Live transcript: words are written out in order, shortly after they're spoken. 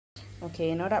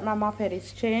Okay, now that my mop head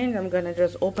is changed, I'm gonna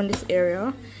just open this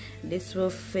area. This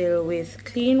will fill with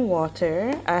clean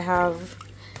water. I have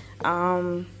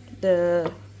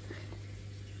the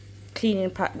cleaning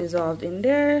pack dissolved in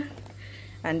there,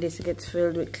 and this gets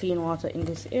filled with clean water in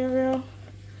this area.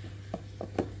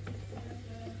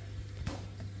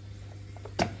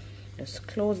 Just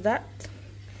close that,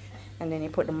 and then you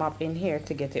put the mop in here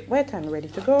to get it wet and ready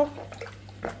to go.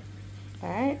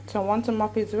 Alright, so once the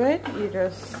mop is wet, you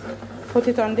just put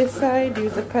it on this side,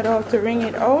 use the pedal to wring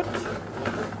it out.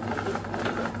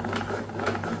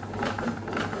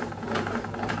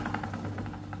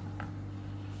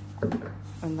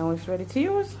 And now it's ready to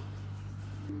use.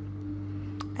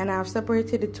 And I've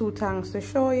separated the two tanks to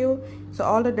show you. So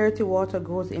all the dirty water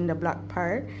goes in the black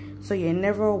part. So you're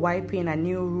never wiping a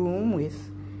new room with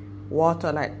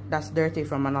water like that's dirty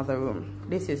from another room.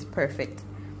 This is perfect.